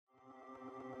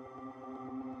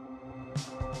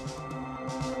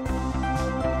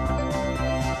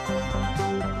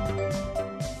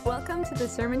Welcome to the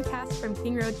Sermon Cast from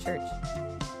King Road Church.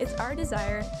 It's our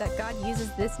desire that God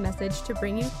uses this message to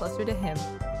bring you closer to Him.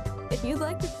 If you'd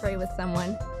like to pray with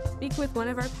someone, speak with one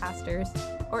of our pastors,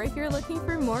 or if you're looking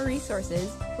for more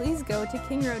resources, please go to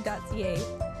kingroad.ca,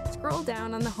 scroll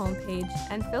down on the homepage,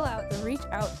 and fill out the Reach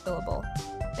Out fillable.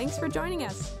 Thanks for joining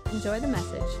us. Enjoy the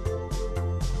message.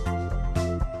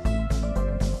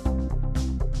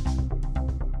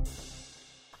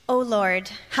 O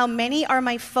Lord, how many are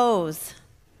my foes?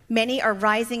 Many are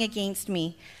rising against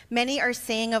me. Many are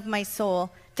saying of my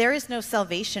soul, there is no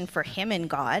salvation for him in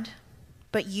God.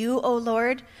 But you, O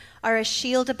Lord, are a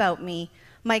shield about me,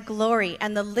 my glory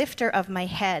and the lifter of my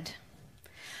head.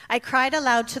 I cried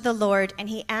aloud to the Lord, and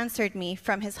he answered me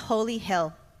from his holy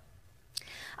hill.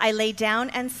 I lay down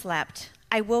and slept.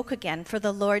 I woke again, for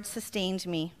the Lord sustained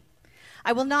me.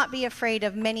 I will not be afraid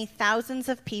of many thousands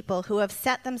of people who have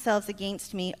set themselves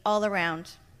against me all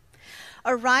around.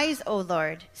 Arise, O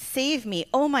Lord, save me,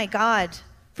 O my God,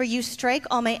 for you strike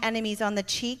all my enemies on the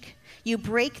cheek. You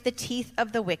break the teeth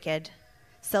of the wicked.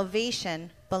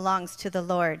 Salvation belongs to the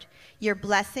Lord. Your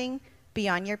blessing be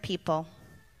on your people.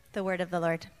 The word of the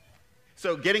Lord.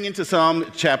 So getting into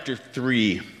Psalm chapter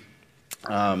 3.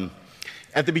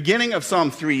 At the beginning of Psalm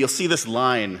 3, you'll see this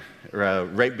line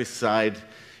right beside,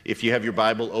 if you have your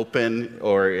Bible open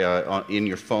or in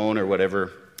your phone or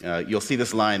whatever, you'll see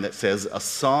this line that says, a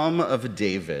psalm of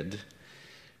David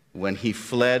when he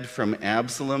fled from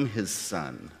Absalom, his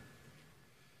son.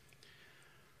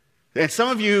 And some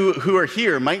of you who are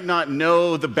here might not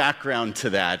know the background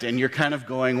to that, and you're kind of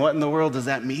going, what in the world does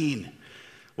that mean?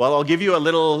 Well, I'll give you a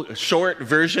little short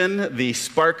version, the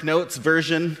Spark Notes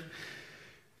version.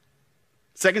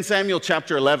 2 Samuel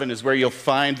chapter 11 is where you'll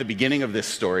find the beginning of this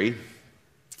story.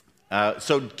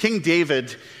 So King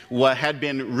David had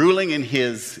been ruling in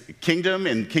his kingdom,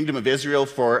 in the kingdom of Israel,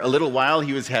 for a little while.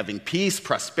 He was having peace,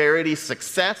 prosperity,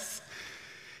 success.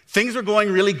 Things were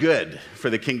going really good for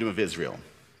the kingdom of Israel.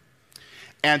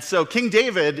 And so King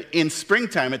David, in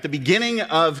springtime, at the beginning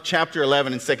of chapter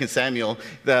 11 in 2 Samuel,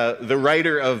 the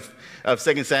writer of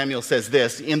 2 Samuel says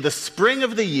this, in the spring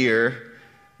of the year,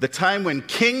 the time when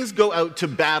kings go out to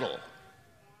battle,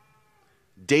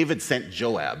 David sent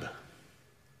Joab.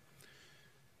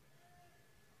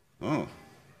 Oh.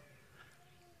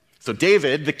 So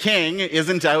David, the king,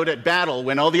 isn't out at battle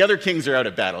when all the other kings are out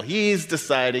at battle. He's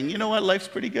deciding, you know what, life's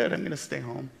pretty good, I'm going to stay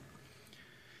home.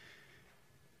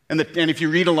 And if you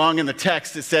read along in the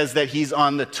text, it says that he's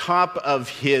on the top of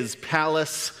his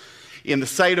palace in the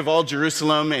sight of all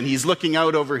Jerusalem, and he's looking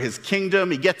out over his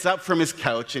kingdom. He gets up from his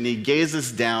couch, and he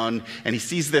gazes down, and he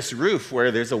sees this roof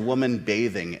where there's a woman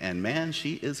bathing, and man,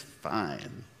 she is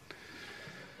fine.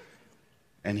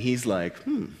 And he's like,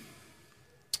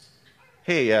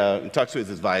 Hey, talks to his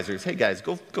advisors. Hey, guys,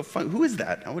 go find, who is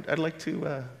that? I want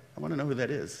to know who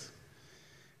that is.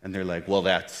 And they're like, well,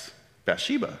 that's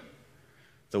Bathsheba,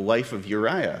 the wife of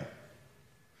Uriah,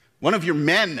 one of your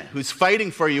men who's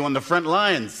fighting for you on the front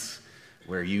lines,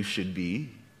 where you should be.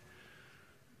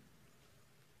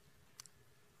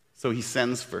 So he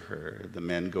sends for her. The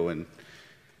men go and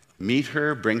meet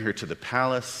her, bring her to the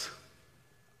palace.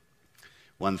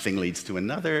 One thing leads to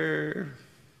another.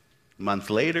 A month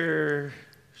later,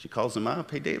 she calls him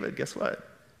up. Hey, David, guess what?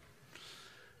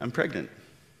 I'm pregnant.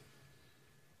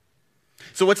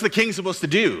 So what's the king supposed to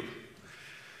do?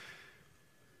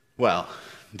 Well,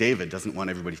 David doesn't want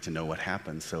everybody to know what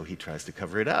happened, so he tries to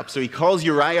cover it up. So he calls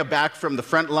Uriah back from the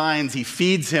front lines. He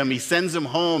feeds him. He sends him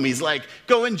home. He's like,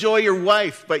 go enjoy your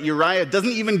wife. But Uriah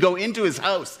doesn't even go into his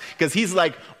house because he's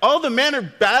like, all the men are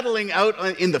battling out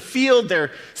in the field.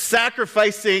 They're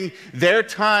sacrificing their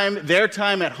time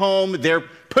at home. They're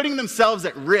putting themselves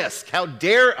at risk. How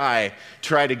dare I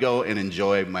try to go and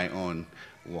enjoy my own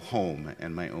home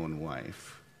and my own wife?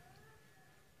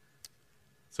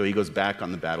 So he goes back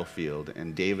on the battlefield,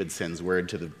 and David sends word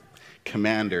to the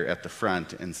commander at the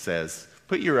front and says,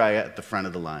 put Uriah at the front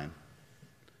of the line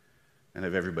and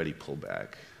have everybody pull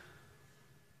back.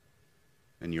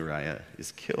 And Uriah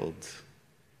is killed.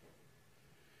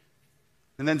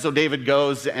 And then so David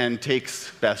goes and takes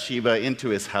Bathsheba into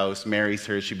his house, marries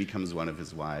her, she becomes one of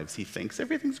his wives. He thinks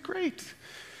everything's great.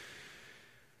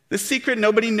 The secret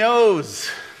nobody knows.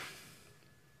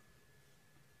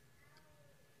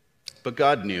 But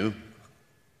God knew.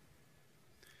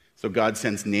 So God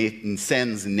sends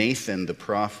Nathan the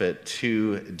prophet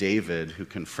to David, who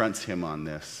confronts him on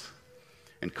this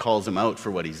and calls him out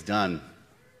for what he's done.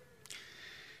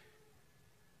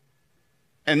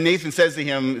 And Nathan says to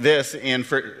him this in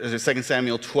 2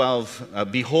 Samuel 12,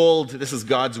 behold, this is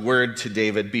God's word to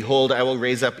David, behold, I will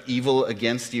raise up evil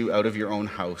against you out of your own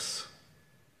house.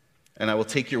 And I will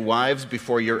take your wives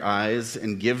before your eyes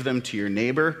and give them to your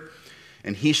neighbor,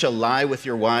 and he shall lie with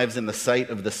your wives in the sight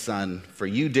of the sun, for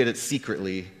you did it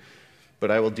secretly,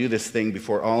 but I will do this thing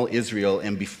before all Israel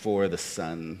and before the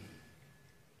sun.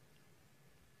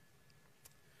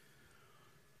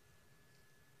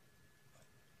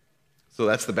 So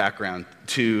that's the background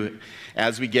to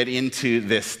as we get into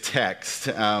this text.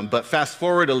 But fast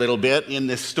forward a little bit in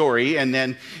this story, and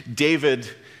then David,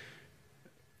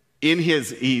 in his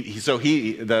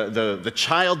the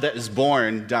child that is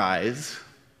born dies,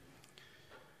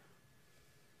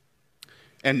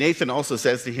 and Nathan also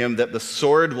says to him that the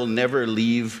sword will never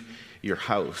leave your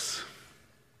house.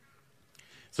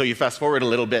 So you fast forward a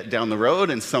little bit down the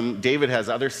road, and David has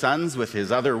other sons with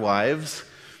his other wives.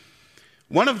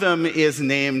 One of them is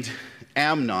named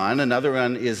Amnon, another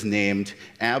one is named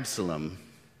Absalom.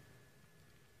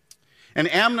 And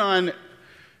Amnon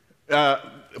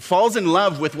falls in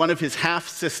love with one of his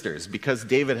half-sisters because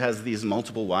David has these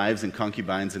multiple wives and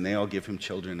concubines, and they all give him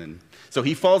children. And so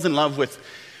he falls in love with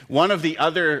one of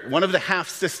the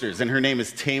half-sisters, and her name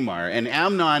is Tamar. And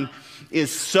Amnon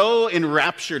is so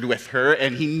enraptured with her,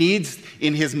 and he needs,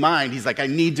 in his mind, he's like, I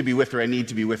need to be with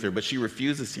her, but she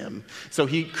refuses him. So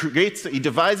he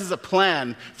devises a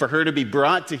plan for her to be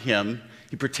brought to him.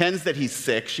 He pretends that he's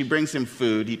sick. She brings him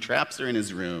food. He traps her in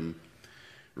his room,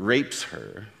 rapes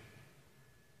her.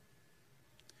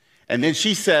 And then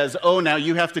she says, oh, now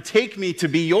you have to take me to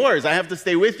be yours. I have to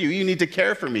stay with you. You need to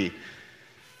care for me.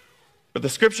 But the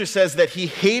scripture says that he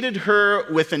hated her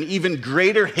with an even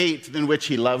greater hate than which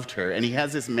he loved her, and he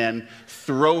has his men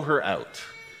throw her out.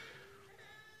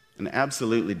 An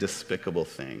absolutely despicable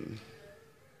thing.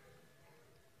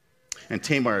 And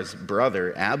Tamar's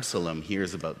brother, Absalom,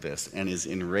 hears about this and is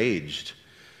enraged.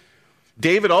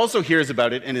 David also hears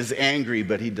about it and is angry,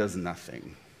 but he does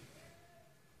nothing.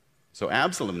 So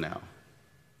Absalom now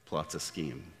plots a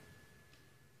scheme.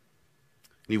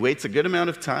 He waits a good amount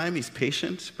of time, he's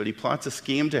patient, but he plots a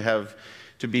scheme to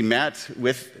be met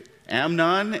with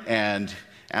Amnon, and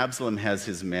Absalom has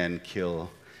his men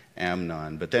kill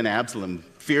Amnon. But then Absalom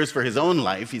fears for his own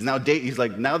life. He's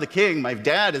like, now the king, my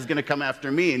dad, is going to come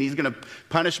after me, and he's going to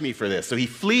punish me for this. So he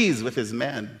flees with his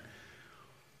men.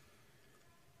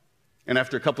 And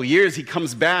after a couple years, he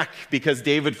comes back because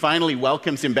David finally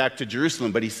welcomes him back to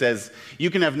Jerusalem, but he says, you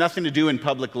can have nothing to do in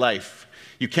public life.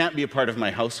 You can't be a part of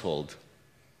my household.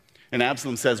 And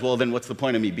Absalom says, well, then what's the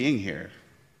point of me being here?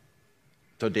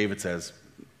 So David says,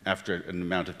 after an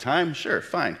amount of time, sure,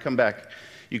 fine, come back.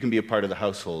 You can be a part of the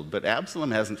household. But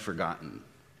Absalom hasn't forgotten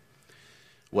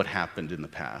what happened in the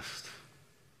past.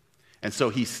 And so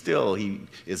he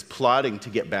is plotting to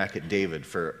get back at David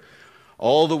for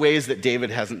all the ways that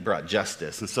David hasn't brought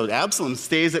justice. And so Absalom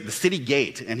stays at the city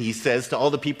gate, and he says to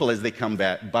all the people as they come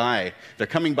by, they're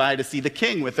coming by to see the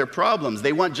king with their problems.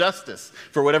 They want justice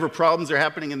for whatever problems are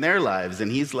happening in their lives.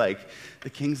 And he's like,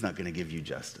 the king's not going to give you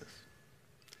justice.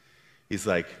 He's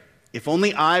like, if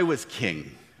only I was king,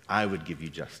 I would give you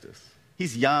justice.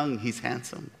 He's young, he's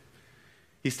handsome.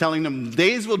 He's telling them,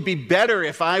 days would be better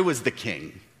if I was the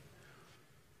king.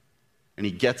 And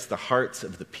he gets the hearts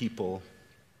of the people,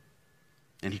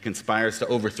 and he conspires to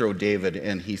overthrow David,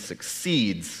 and he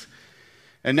succeeds.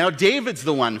 And now David's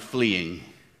the one fleeing,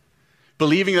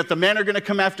 believing that the men are going to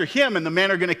come after him, and the men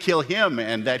are going to kill him,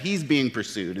 and that he's being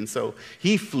pursued. And so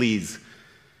he flees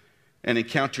and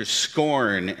encounters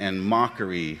scorn and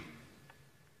mockery.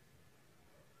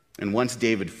 And once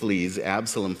David flees,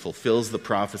 Absalom fulfills the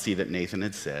prophecy that Nathan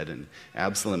had said, and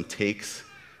Absalom takes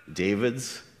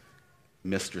David's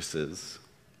mistresses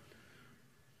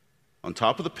on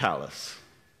top of the palace,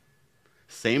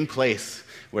 same place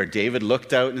where David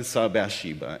looked out and saw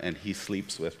Bathsheba, and he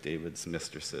sleeps with David's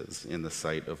mistresses in the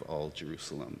sight of all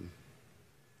Jerusalem.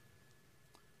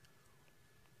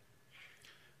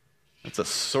 That's a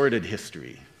sordid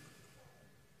history.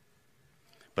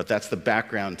 But that's the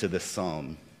background to this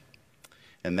psalm.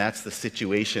 And that's the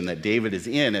situation that David is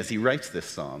in as he writes this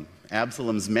psalm.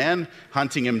 Absalom's men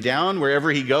hunting him down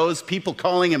wherever he goes, people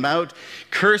calling him out,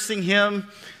 cursing him,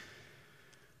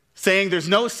 saying there's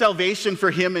no salvation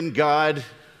for him in God.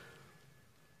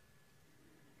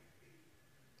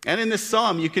 And in this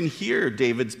psalm, you can hear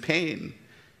David's pain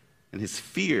and his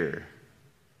fear.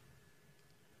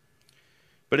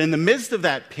 But in the midst of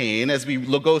that pain, as we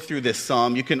go through this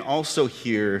psalm, you can also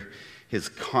hear his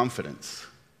confidence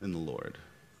in the Lord.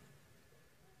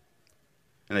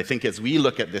 And I think as we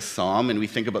look at this psalm and we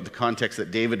think about the context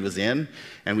that David was in,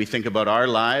 and we think about our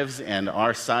lives and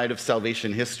our side of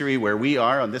salvation history, where we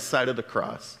are on this side of the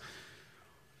cross,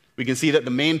 we can see that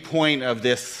the main point of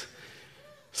this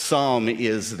psalm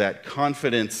is that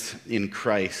confidence in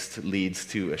Christ leads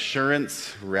to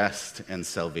assurance, rest, and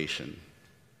salvation.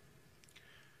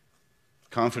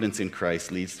 Confidence in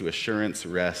Christ leads to assurance,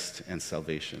 rest, and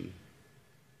salvation.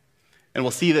 And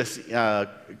we'll see this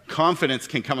confidence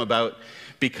can come about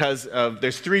because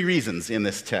there's three reasons in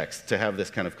this text to have this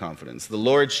kind of confidence. The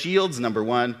Lord shields, number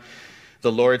one.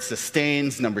 The Lord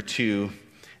sustains, number two.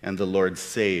 And the Lord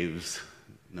saves,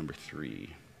 number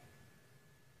three.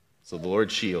 So the Lord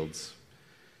shields.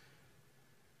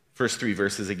 First three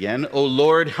verses again. O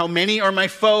Lord, how many are my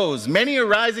foes? Many are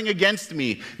rising against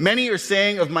me. Many are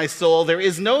saying of my soul, there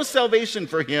is no salvation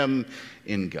for him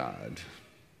in God.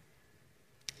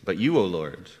 But you, O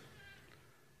Lord,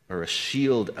 are a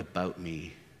shield about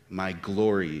me, my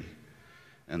glory,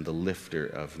 and the lifter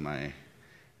of my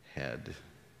head.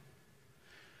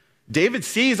 David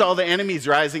sees all the enemies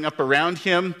rising up around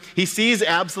him. He sees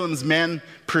Absalom's men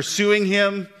pursuing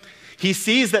him. He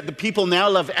sees that the people now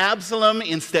love Absalom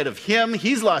instead of him.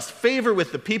 He's lost favor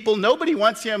with the people. Nobody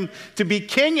wants him to be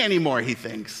king anymore, he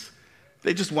thinks.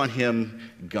 They just want him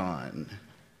gone.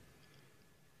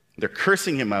 They're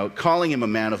cursing him out, calling him a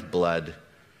man of blood,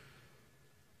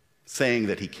 saying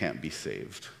that he can't be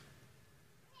saved.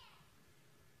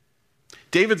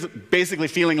 David's basically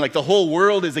feeling like the whole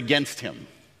world is against him,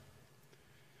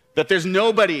 that there's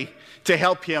nobody to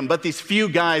help him but these few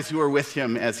guys who are with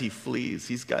him as he flees.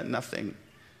 He's got nothing.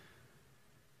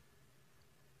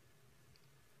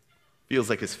 Feels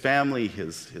like his family,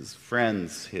 his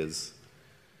friends, his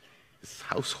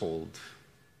household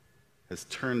has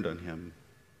turned on him.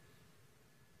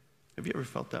 Have you ever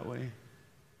felt that way? Have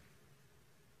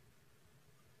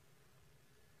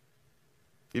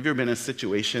you ever been in a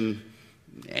situation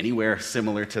anywhere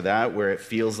similar to that where it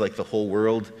feels like the whole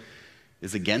world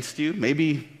is against you?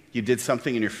 Maybe you did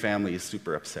something and your family is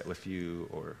super upset with you,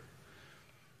 or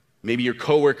maybe your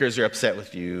coworkers are upset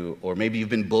with you, or maybe you've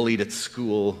been bullied at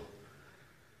school.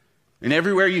 And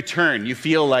everywhere you turn, you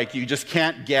feel like you just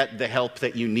can't get the help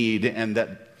that you need and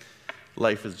that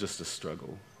life is just a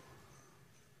struggle.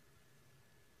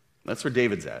 That's where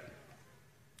David's at.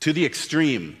 To the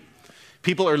extreme.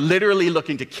 People are literally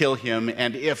looking to kill him,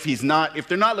 and if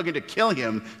they're not looking to kill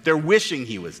him, they're wishing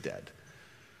he was dead.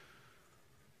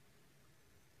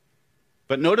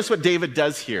 But notice what David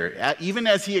does here. Even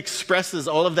as he expresses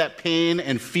all of that pain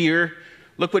and fear,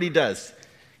 look what he does.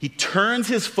 He turns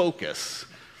his focus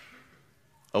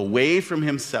away from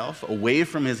himself, away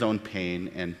from his own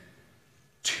pain, and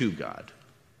to God.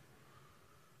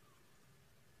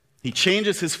 He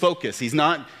changes his focus. He's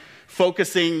not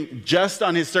focusing just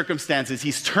on his circumstances.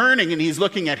 He's turning and he's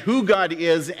looking at who God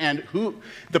is and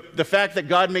the fact that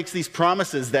God makes these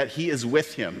promises that he is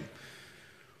with him.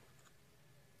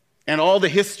 And all the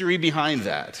history behind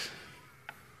that.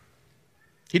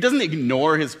 He doesn't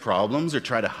ignore his problems or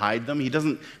try to hide them. He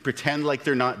doesn't pretend like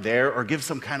they're not there or give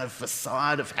some kind of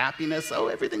facade of happiness. Oh,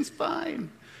 everything's fine.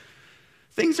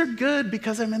 Things are good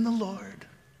because I'm in the Lord.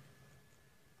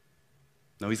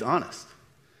 No, he's honest.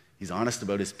 He's honest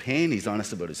about his pain. He's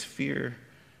honest about his fear.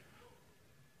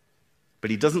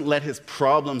 But he doesn't let his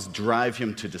problems drive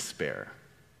him to despair.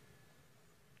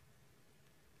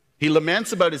 He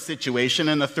laments about his situation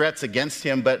and the threats against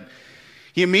him, but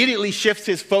he immediately shifts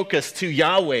his focus to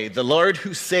Yahweh, the Lord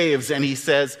who saves, and he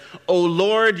says, "O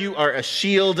Lord, you are a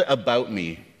shield about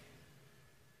me."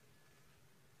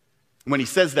 When he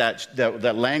says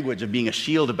that language of being a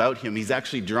shield about him, he's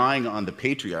actually drawing on the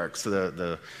patriarchs,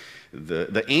 the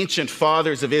ancient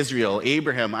fathers of Israel,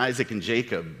 Abraham, Isaac, and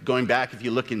Jacob. Going back, if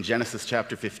you look in Genesis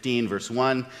chapter 15, verse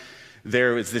 1,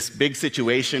 there was this big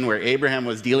situation where Abraham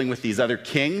was dealing with these other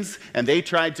kings, and they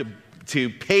tried to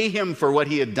pay him for what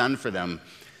he had done for them.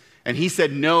 And he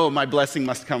said, "No, my blessing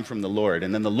must come from the Lord."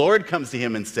 And then the Lord comes to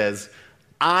him and says,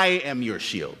 "I am your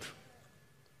shield."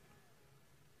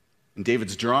 And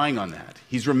David's drawing on that.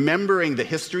 He's remembering the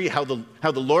history, how the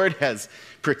Lord has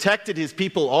protected his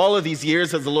people all of these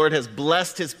years, as the Lord has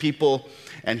blessed his people,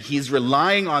 and he's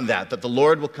relying on that the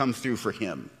Lord will come through for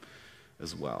him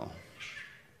as well.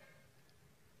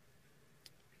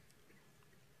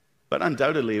 But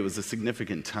undoubtedly, it was a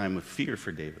significant time of fear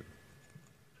for David.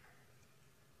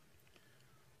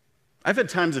 I've had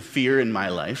times of fear in my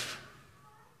life.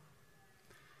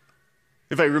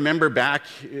 If I remember back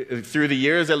through the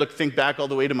years, think back all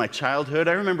the way to my childhood.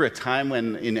 I remember a time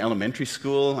when in elementary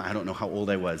school, I don't know how old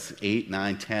I was, 8,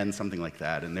 9, 10, something like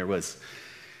that. And there was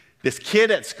this kid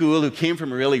at school who came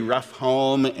from a really rough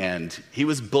home, and he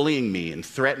was bullying me and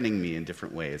threatening me in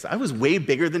different ways. I was way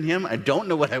bigger than him. I don't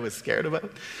know what I was scared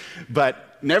about,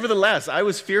 but nevertheless, I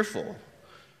was fearful.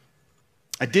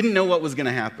 I didn't know what was going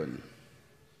to happen.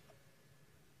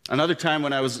 Another time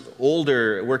when I was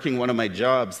older, working one of my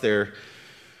jobs, there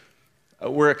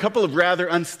were a couple of rather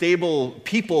unstable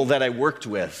people that I worked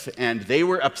with, and they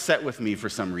were upset with me for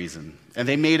some reason. And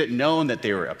they made it known that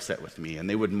they were upset with me, and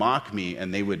they would mock me,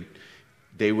 and they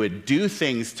would do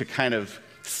things to kind of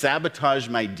sabotage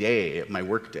my day, my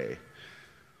work day.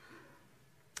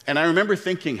 And I remember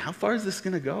thinking, how far is this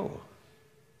going to go?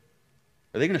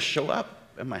 Are they going to show up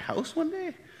at my house one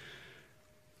day?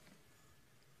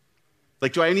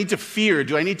 Like, do I need to fear?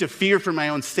 Do I need to fear for my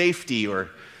own safety? Or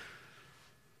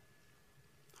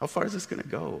how far is this going to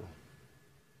go?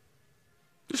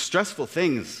 There's stressful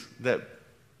things that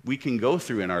we can go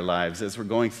through in our lives as we're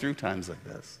going through times like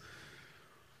this.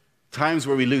 Times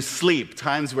where we lose sleep,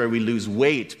 times where we lose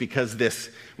weight because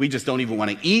we just don't even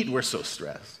want to eat, we're so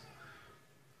stressed.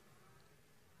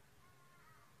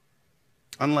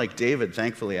 Unlike David,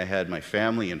 thankfully, I had my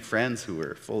family and friends who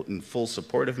were in full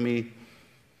support of me.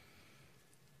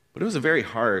 But it was a very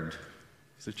hard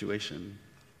situation.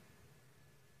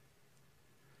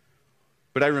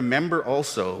 But I remember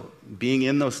also being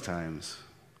in those times,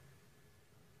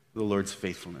 the Lord's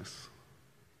faithfulness.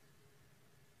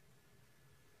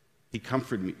 He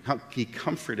comforted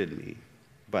me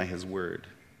by his word.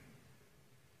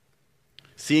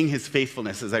 Seeing his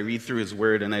faithfulness as I read through his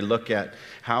word and I look at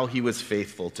how he was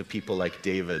faithful to people like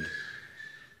David,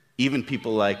 even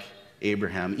people like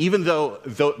Abraham, even though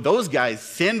those guys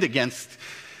sinned against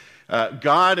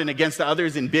God and against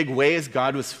others in big ways,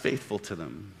 God was faithful to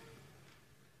them.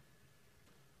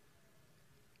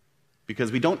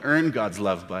 Because we don't earn God's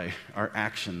love by our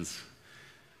actions.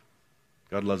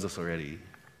 God loves us already.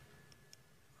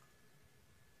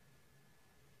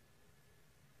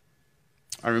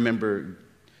 I remember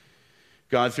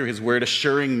God, through his word,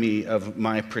 assuring me of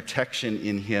my protection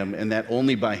in him and that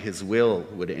only by his will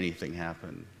would anything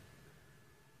happen.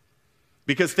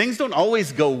 Because things don't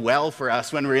always go well for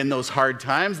us when we're in those hard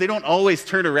times. They don't always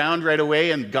turn around right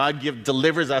away and God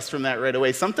delivers us from that right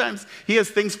away. Sometimes he has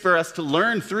things for us to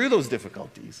learn through those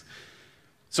difficulties.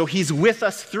 So he's with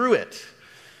us through it.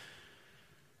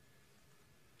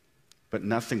 But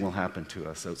nothing will happen to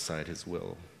us outside his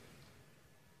will.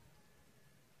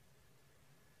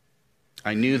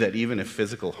 I knew that even if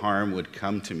physical harm would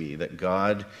come to me, that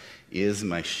God is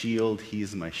my shield, he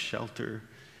is my shelter,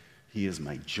 he is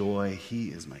my joy, he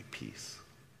is my peace.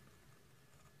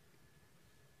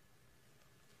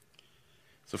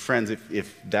 So friends,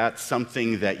 if that's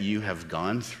something that you have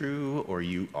gone through or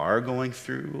you are going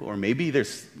through, or maybe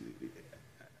there's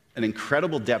an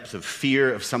incredible depth of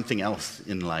fear of something else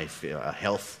in life, a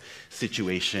health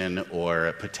situation or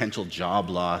a potential job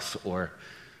loss or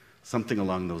something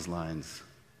along those lines.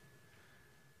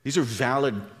 These are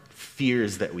valid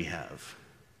fears that we have.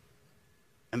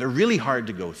 And they're really hard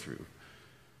to go through.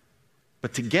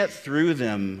 But to get through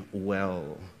them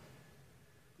well,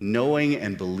 knowing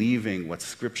and believing what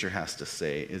Scripture has to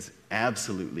say is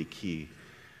absolutely key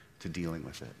to dealing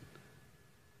with it.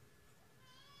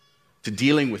 To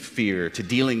dealing with fear, to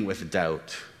dealing with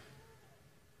doubt.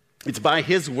 It's by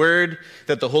his word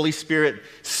that the Holy Spirit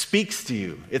speaks to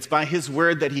you. It's by his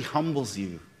word that he humbles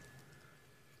you.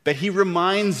 That he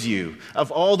reminds you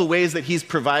of all the ways that he's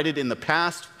provided in the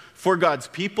past for God's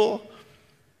people.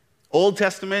 Old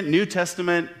Testament, New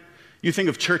Testament. You think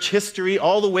of church history,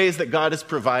 all the ways that God has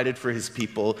provided for his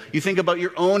people. You think about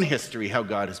your own history, how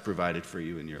God has provided for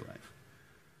you in your life.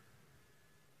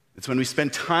 It's when we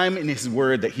spend time in his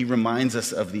word that he reminds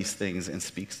us of these things and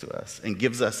speaks to us and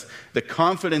gives us the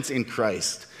confidence in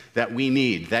Christ that we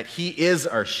need, that he is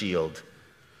our shield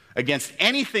against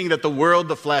anything that the world,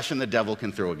 the flesh, and the devil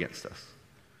can throw against us.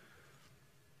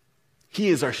 He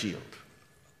is our shield.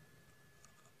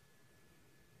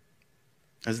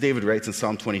 As David writes in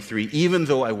Psalm 23, even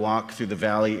though I walk through the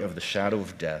valley of the shadow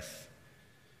of death,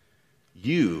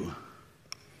 you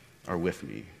are with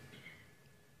me.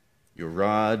 Your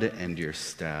rod and your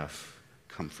staff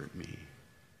comfort me.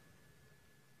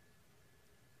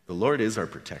 The Lord is our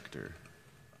protector.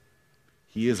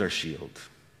 He is our shield.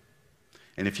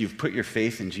 And if you've put your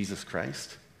faith in Jesus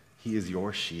Christ, he is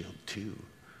your shield too.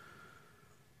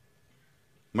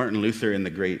 Martin Luther, in the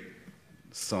great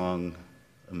song,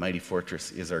 "A Mighty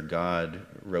Fortress is Our God,"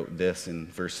 wrote this in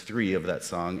verse 3 of that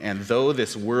song, "And though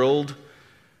this world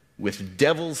with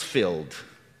devils filled,"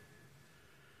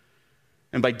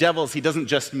 and by devils, he doesn't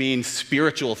just mean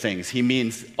spiritual things. He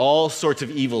means all sorts of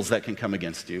evils that can come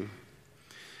against you.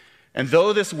 And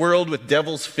though this world with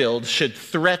devils filled should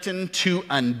threaten to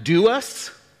undo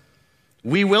us,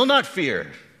 we will not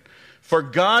fear, for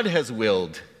God has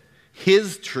willed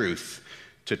his truth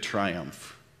to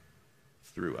triumph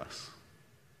through us.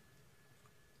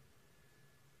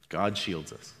 God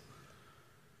shields us.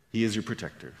 He is your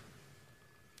protector.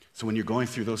 So when you're going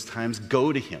through those times,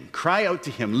 go to him, cry out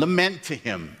to him, lament to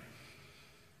him,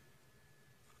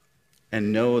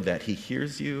 and know that he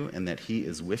hears you and that he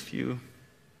is with you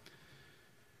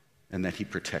and that he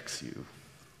protects you.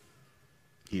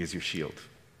 He is your shield.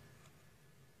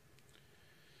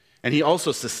 And he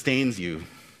also sustains you.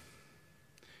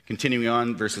 Continuing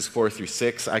on, verses 4 through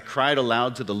 6, I cried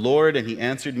aloud to the Lord, and he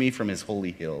answered me from his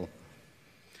holy hill.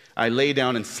 I lay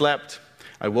down and slept.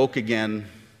 I woke again,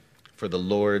 for the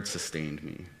Lord sustained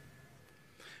me.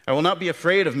 I will not be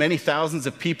afraid of many thousands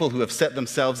of people who have set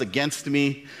themselves against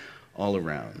me all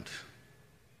around.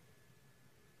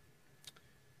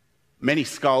 Many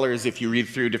scholars, if you read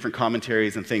through different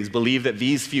commentaries and things, believe that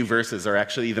these few verses are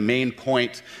actually the main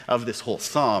point of this whole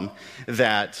psalm,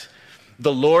 that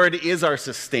the Lord is our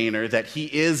sustainer, that he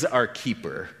is our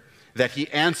keeper, that he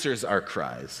answers our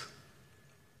cries.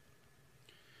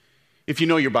 If you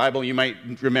know your Bible, you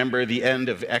might remember the end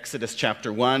of Exodus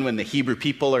chapter 1 when the Hebrew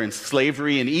people are in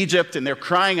slavery in Egypt and they're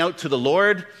crying out to the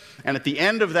Lord. And at the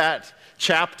end of that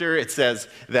chapter, it says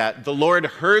that the Lord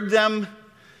heard them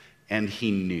and he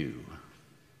knew.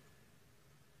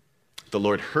 The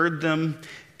Lord heard them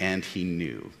and he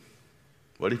knew.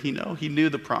 What did he know? He knew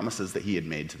the promises that he had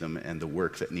made to them and the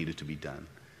work that needed to be done.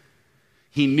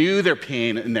 He knew their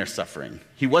pain and their suffering.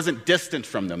 He wasn't distant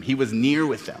from them. He was near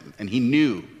with them, and he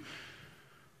knew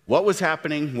what was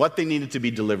happening, what they needed to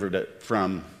be delivered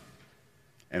from,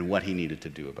 and what he needed to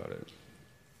do about it.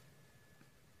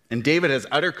 And David has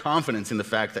utter confidence in the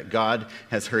fact that God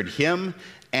has heard him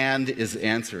and is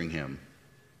answering him.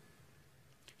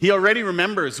 He already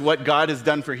remembers what God has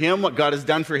done for him, what God has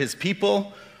done for his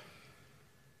people.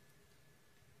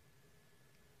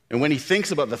 And when he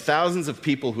thinks about the thousands of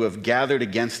people who have gathered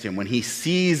against him, when he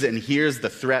sees and hears the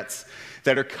threats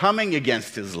that are coming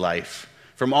against his life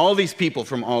from all these people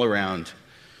from all around,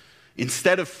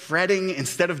 instead of fretting,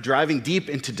 instead of driving deep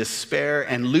into despair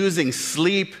and losing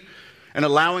sleep and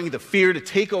allowing the fear to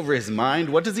take over his mind,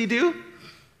 what does he do?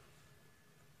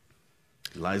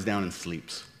 He lies down and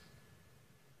sleeps.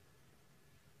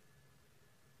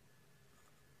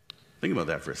 Think about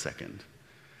that for a second.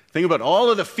 Think about all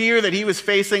of the fear that he was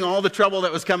facing, all the trouble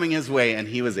that was coming his way, and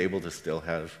he was able to still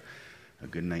have a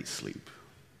good night's sleep.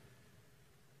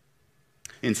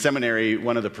 In seminary,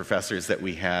 one of the professors that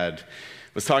we had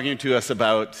was talking to us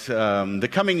about the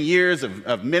coming years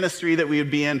of ministry that we would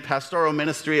be in, pastoral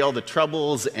ministry, all the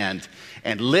troubles and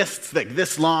lists like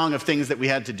this long of things that we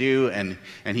had to do. And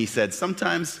he said,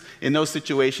 sometimes in those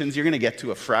situations, you're going to get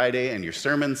to a Friday and your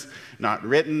sermon's not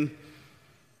written,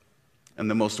 and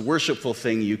the most worshipful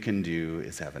thing you can do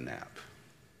is have a nap.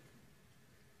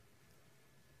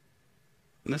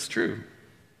 And that's true.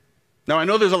 Now, I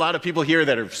know there's a lot of people here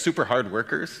that are super hard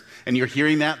workers, and you're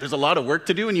hearing that. There's a lot of work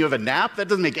to do, and you have a nap? That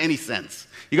doesn't make any sense.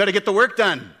 You got to get the work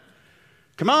done.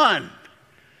 Come on.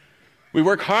 We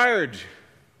work hard.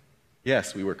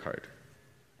 Yes, we work hard.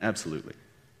 Absolutely.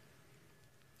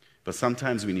 But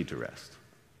sometimes we need to rest.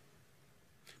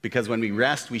 Because when we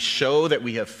rest, we show that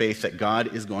we have faith that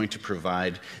God is going to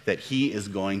provide, that he is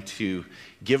going to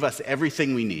give us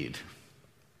everything we need.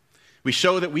 We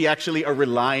show that we actually are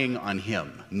relying on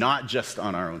him, not just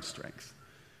on our own strength.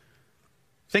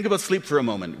 Think about sleep for a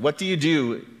moment. What do you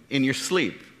do in your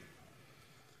sleep?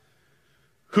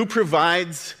 Who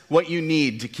provides what you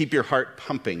need to keep your heart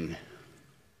pumping?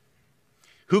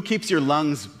 Who keeps your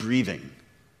lungs breathing?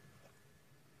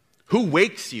 Who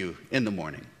wakes you in the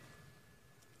morning?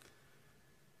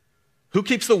 Who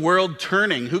keeps the world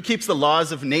turning? Who keeps the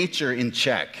laws of nature in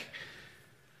check?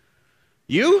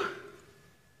 You?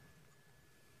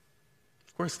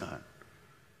 Of course not.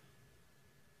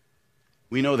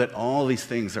 We know that all these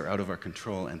things are out of our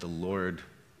control, and the Lord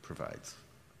provides.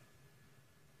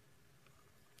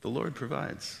 The Lord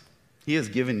provides. He has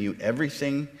given you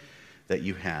everything that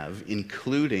you have,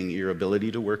 including your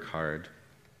ability to work hard,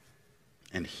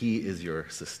 and he is your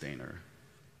sustainer.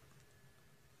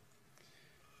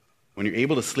 When you're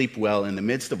able to sleep well in the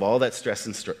midst of all that stress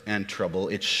and trouble,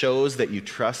 it shows that you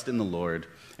trust in the Lord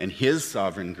and his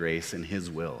sovereign grace and his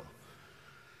will.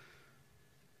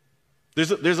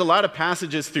 There's a lot of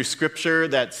passages through Scripture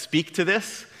that speak to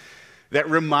this, that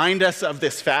remind us of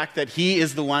this fact that he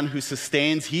is the one who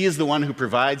sustains, he is the one who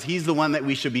provides, he's the one that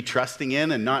we should be trusting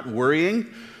in and not worrying.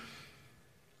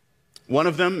 One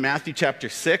of them, Matthew chapter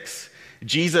 6,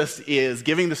 Jesus is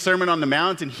giving the Sermon on the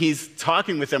Mount, and he's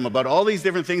talking with them about all these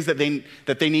different things that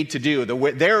they need to do,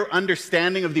 their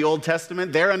understanding of the Old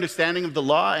Testament, their understanding of the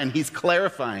law, and he's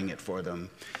clarifying it for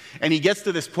them. And he gets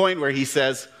to this point where he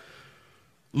says,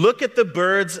 look at the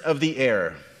birds of the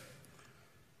air.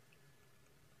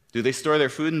 Do they store their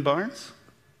food in barns?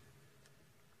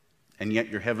 And yet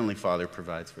your heavenly Father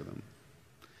provides for them.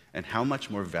 And how much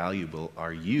more valuable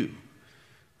are you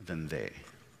than they?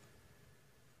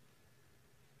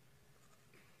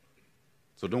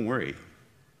 So don't worry.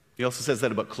 He also says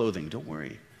that about clothing. Don't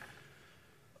worry.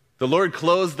 The Lord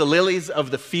clothes the lilies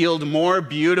of the field more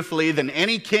beautifully than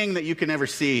any king that you can ever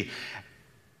see.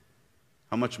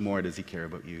 How much more does he care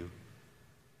about you?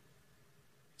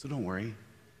 So don't worry.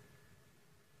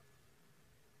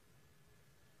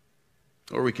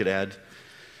 Or we could add,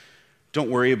 don't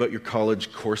worry about your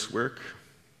college coursework.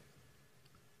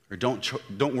 Or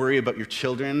don't worry about your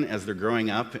children as they're growing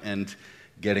up and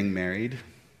getting married.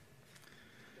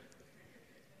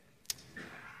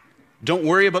 Don't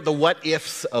worry about the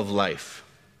what-ifs of life.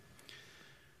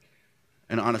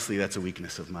 And honestly, that's a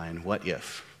weakness of mine. What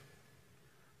if?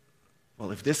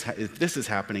 Well, if this is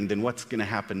happening, then what's going to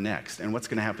happen next? And what's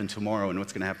going to happen tomorrow? And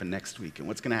what's going to happen next week? And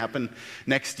what's going to happen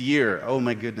next year? Oh,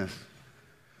 my goodness.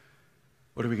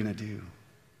 What are we going to do?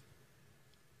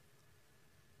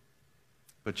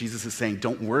 But Jesus is saying,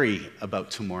 don't worry about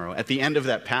tomorrow. At the end of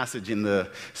that passage in the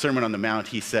Sermon on the Mount,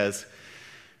 he says,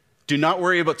 do not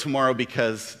worry about tomorrow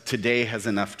because today has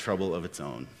enough trouble of its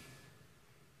own.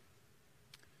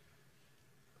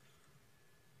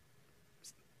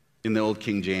 In the Old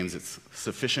King James, it's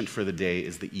sufficient for the day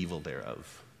is the evil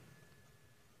thereof.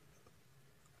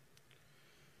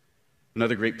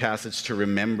 Another great passage to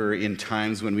remember in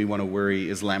times when we want to worry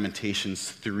is Lamentations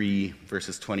 3,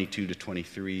 verses 22 to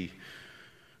 23,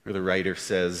 where the writer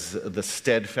says, the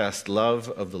steadfast love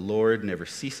of the Lord never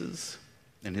ceases,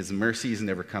 and his mercies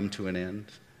never come to an end.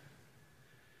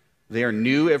 They are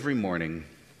new every morning.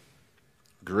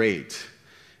 Great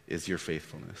is your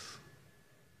faithfulness.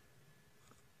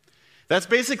 That's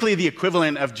basically the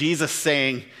equivalent of Jesus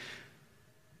saying,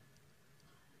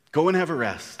 go and have a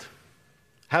rest.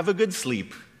 Have a good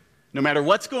sleep. No matter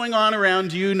what's going on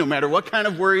around you, no matter what kind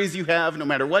of worries you have, no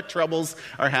matter what troubles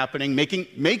are happening,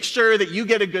 make sure that you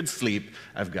get a good sleep.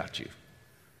 I've got you.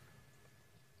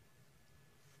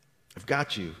 I've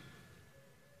got you.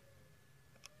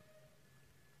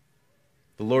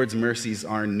 The Lord's mercies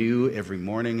are new every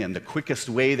morning, and the quickest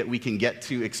way that we can get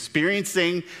to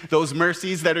experiencing those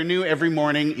mercies that are new every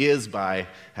morning is by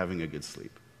having a good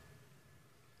sleep.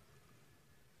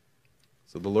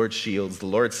 So the Lord shields, the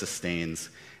Lord sustains,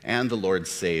 and the Lord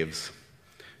saves.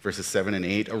 Verses 7 and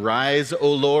 8, arise,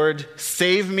 O Lord,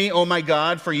 save me, O my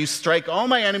God, for you strike all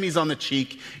my enemies on the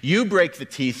cheek. You break the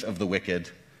teeth of the wicked.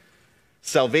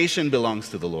 Salvation belongs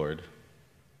to the Lord.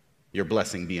 Your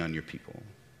blessing be on your people.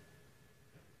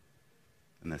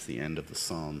 And that's the end of the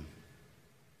psalm.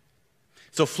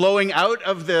 So flowing out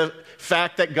of the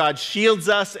fact that God shields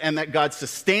us and that God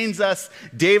sustains us,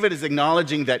 David is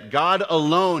acknowledging that God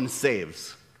alone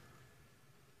saves.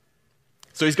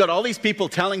 So he's got all these people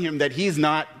telling him that he's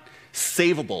not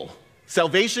savable.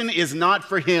 Salvation is not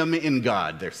for him in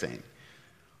God, they're saying.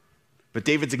 But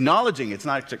David's acknowledging it's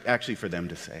not actually for them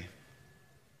to say.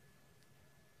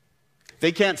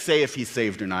 They can't say if he's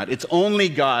saved or not. It's only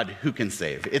God who can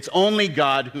save. It's only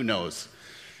God who knows.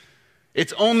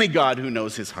 It's only God who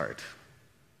knows his heart.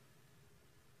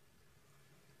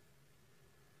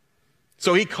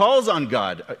 So he calls on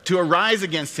God to arise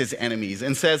against his enemies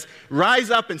and says, rise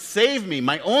up and save me.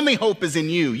 My only hope is in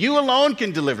you. You alone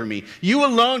can deliver me. You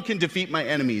alone can defeat my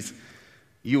enemies.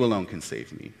 You alone can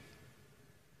save me.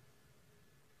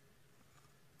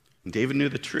 And David knew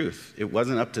the truth. It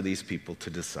wasn't up to these people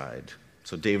to decide.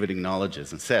 So David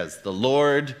acknowledges and says, the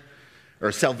Lord,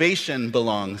 or salvation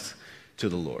belongs to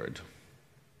the Lord.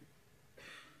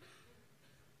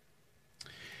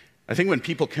 I think when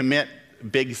people commit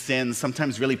big sins,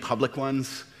 sometimes really public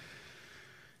ones,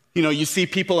 you know, you see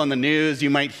people on the news, you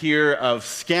might hear of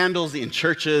scandals in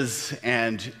churches,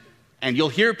 and you'll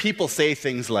hear people say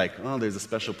things like, oh, there's a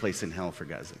special place in hell for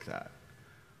guys like that.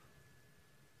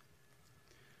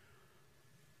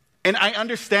 And I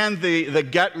understand the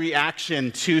gut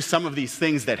reaction to some of these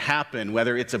things that happen,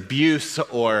 whether it's abuse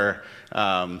or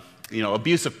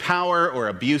abuse of power or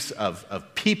abuse of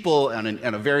people on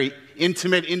a very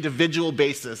intimate, individual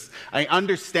basis. I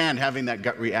understand having that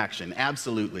gut reaction,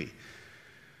 absolutely.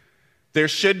 There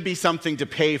should be something to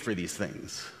pay for these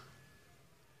things.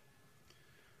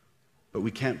 But we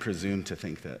can't presume to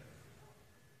think that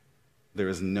there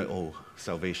is no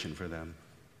salvation for them.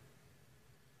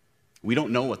 We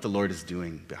don't know what the Lord is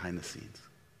doing behind the scenes.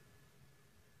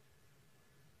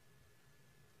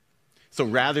 So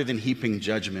rather than heaping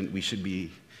judgment, we should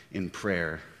be in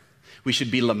prayer. We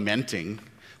should be lamenting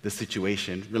the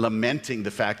situation, lamenting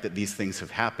the fact that these things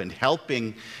have happened,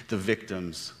 helping the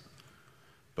victims,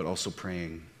 but also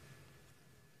praying.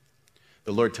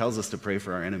 The Lord tells us to pray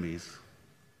for our enemies.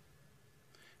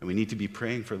 And we need to be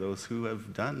praying for those who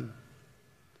have done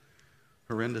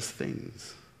horrendous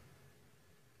things.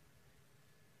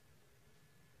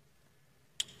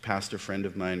 A pastor friend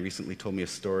of mine recently told me a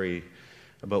story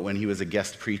about when he was a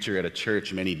guest preacher at a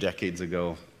church many decades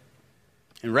ago.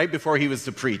 And right before he was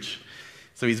to preach,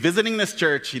 so he's visiting this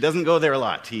church. He doesn't go there a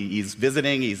lot. He's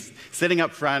visiting, he's sitting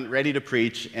up front, ready to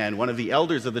preach, and one of the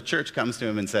elders of the church comes to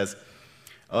him and says,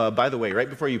 by the way, right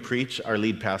before you preach, our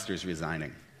lead pastor is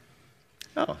resigning.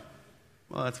 Oh,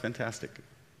 well, that's fantastic.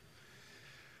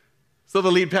 So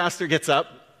the lead pastor gets up,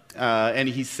 and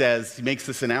he makes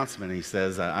this announcement. He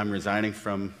says, I'm resigning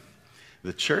from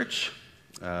the church.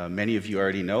 Many of you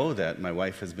already know that my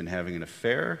wife has been having an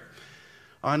affair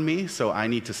on me, so I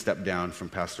need to step down from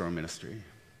pastoral ministry.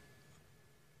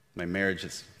 My marriage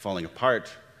is falling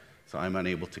apart, so I'm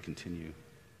unable to continue.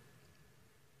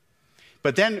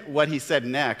 But then what he said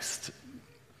next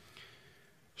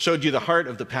showed you the heart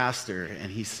of the pastor, and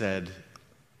he said,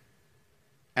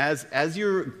 as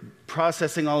you're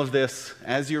processing all of this,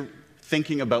 as you're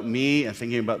thinking about me and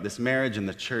thinking about this marriage and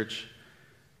the church,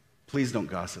 please don't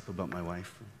gossip about my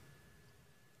wife.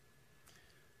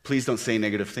 Please don't say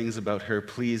negative things about her.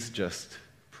 Please just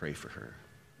pray for her.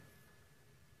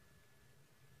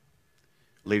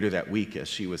 Later that week, as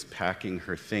she was packing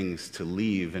her things to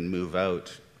leave and move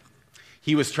out,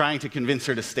 he was trying to convince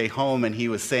her to stay home, and he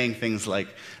was saying things like,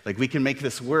 we can make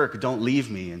this work, don't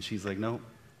leave me. And she's like, no,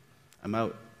 I'm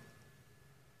out.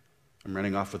 I'm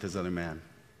running off with this other man.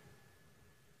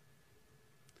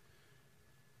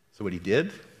 So what he did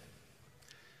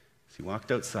is he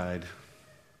walked outside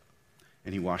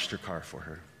and he washed her car for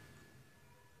her.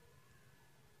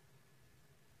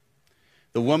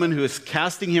 The woman who is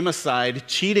casting him aside,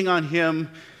 cheating on him,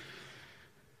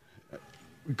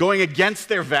 going against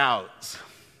their vows.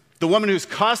 The woman who's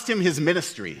cost him his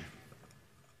ministry.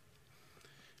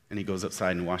 And he goes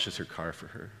outside and washes her car for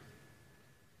her.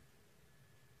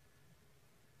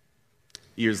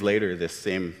 Years later, this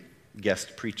same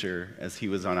guest preacher, as he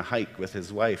was on a hike with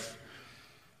his wife,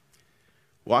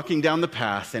 walking down the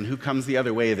path, and who comes the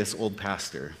other way? This old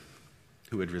pastor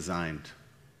who had resigned.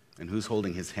 And who's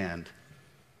holding his hand?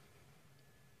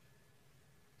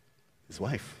 His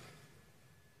wife.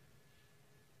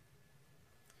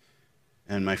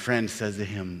 And my friend says to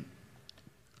him,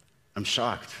 I'm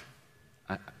shocked.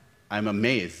 I'm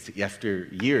amazed. After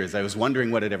years, I was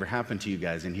wondering what had ever happened to you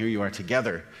guys, and here you are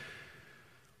together.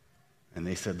 And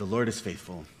they said, the Lord is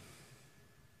faithful.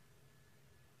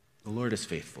 The Lord is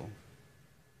faithful.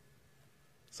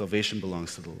 Salvation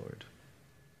belongs to the Lord.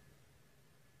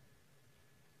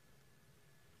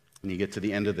 When you get to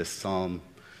the end of this psalm,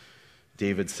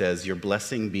 David says, your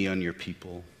blessing be on your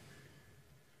people.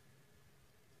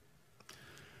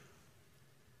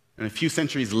 And a few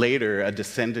centuries later, a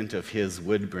descendant of his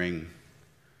would bring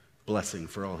blessing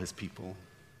for all his people.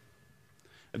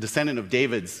 A descendant of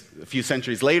David's, a few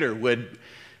centuries later, would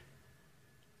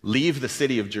leave the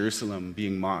city of Jerusalem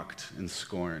being mocked and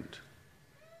scorned,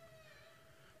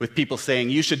 with people saying,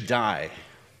 you should die.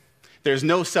 There's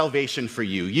no salvation for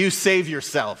you. You save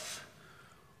yourself.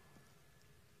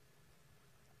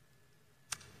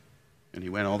 And he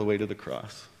went all the way to the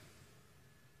cross.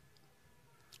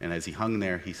 And as he hung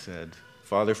there, he said,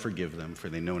 Father, forgive them, for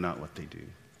they know not what they do.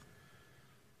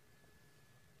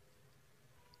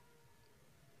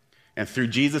 And through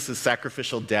Jesus'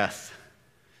 sacrificial death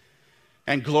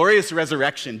and glorious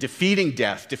resurrection, defeating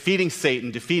death, defeating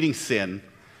Satan, defeating sin,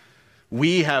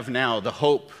 we have now the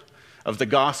hope of the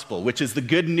gospel, which is the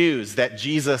good news that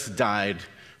Jesus died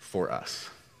for us.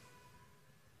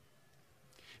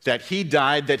 That he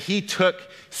died, that he took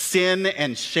sin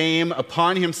and shame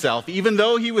upon himself, even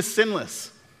though he was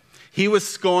sinless. He was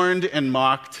scorned and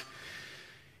mocked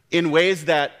in ways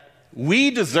that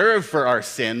we deserve for our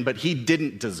sin, but he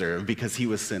didn't deserve because he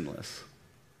was sinless.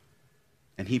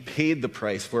 And he paid the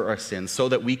price for our sins so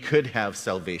that we could have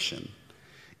salvation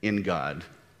in God.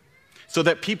 So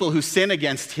that people who sin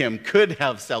against him could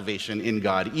have salvation in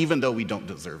God, even though we don't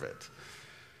deserve it.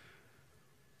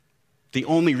 The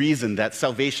only reason that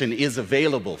salvation is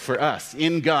available for us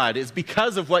in God is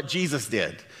because of what Jesus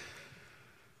did.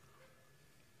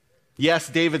 Yes,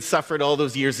 David suffered all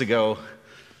those years ago,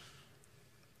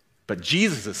 but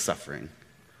Jesus' suffering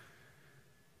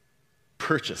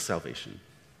purchased salvation.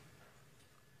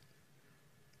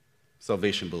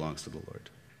 Salvation belongs to the Lord.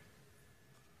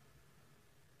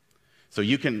 So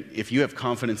you can, if you have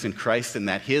confidence in Christ and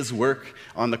that his work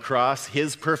on the cross,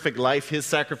 his perfect life, his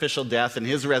sacrificial death, and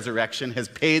his resurrection has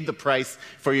paid the price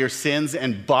for your sins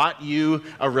and bought you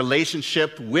a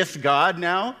relationship with God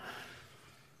now,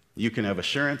 you can have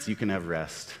assurance, you can have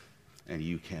rest, and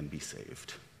you can be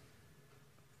saved.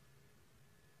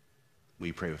 Will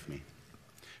you pray with me?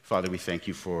 Father, we thank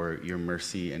you for your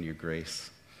mercy and your grace.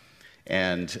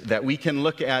 And that we can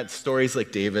look at stories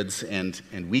like David's and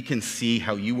we can see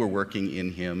how you were working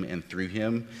in him and through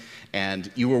him.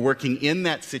 And you were working in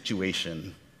that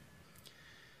situation.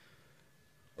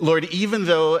 Lord, even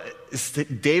though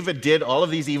David did all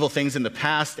of these evil things in the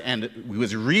past and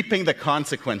was reaping the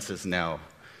consequences now,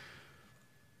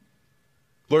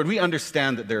 Lord, we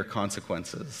understand that there are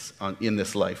consequences in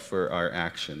this life for our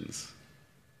actions.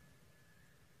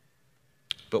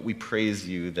 But we praise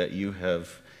you that you have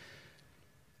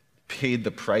paid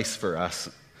the price for us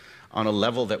on a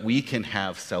level that we can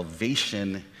have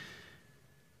salvation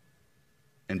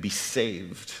and be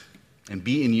saved and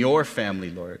be in your family,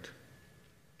 Lord.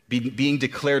 Being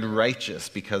declared righteous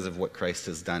because of what Christ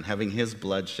has done, having his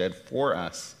blood shed for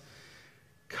us,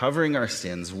 covering our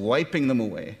sins, wiping them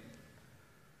away,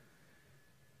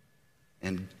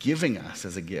 and giving us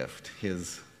as a gift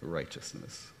his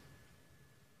righteousness.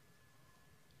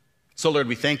 So, Lord,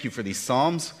 we thank you for these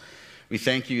Psalms. We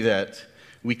thank you that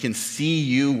we can see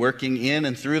you working in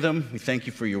and through them. We thank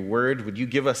you for your word. Would you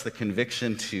give us the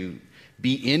conviction to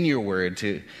be in your word,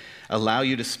 to allow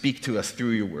you to speak to us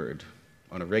through your word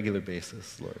on a regular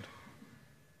basis, Lord.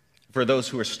 For those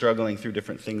who are struggling through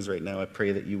different things right now, I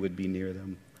pray that you would be near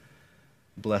them.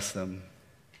 Bless them.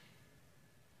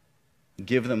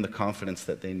 Give them the confidence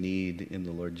that they need in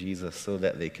the Lord Jesus so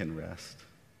that they can rest.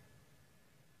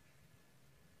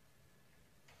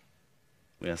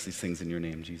 We ask these things in your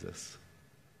name, Jesus.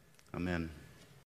 Amen.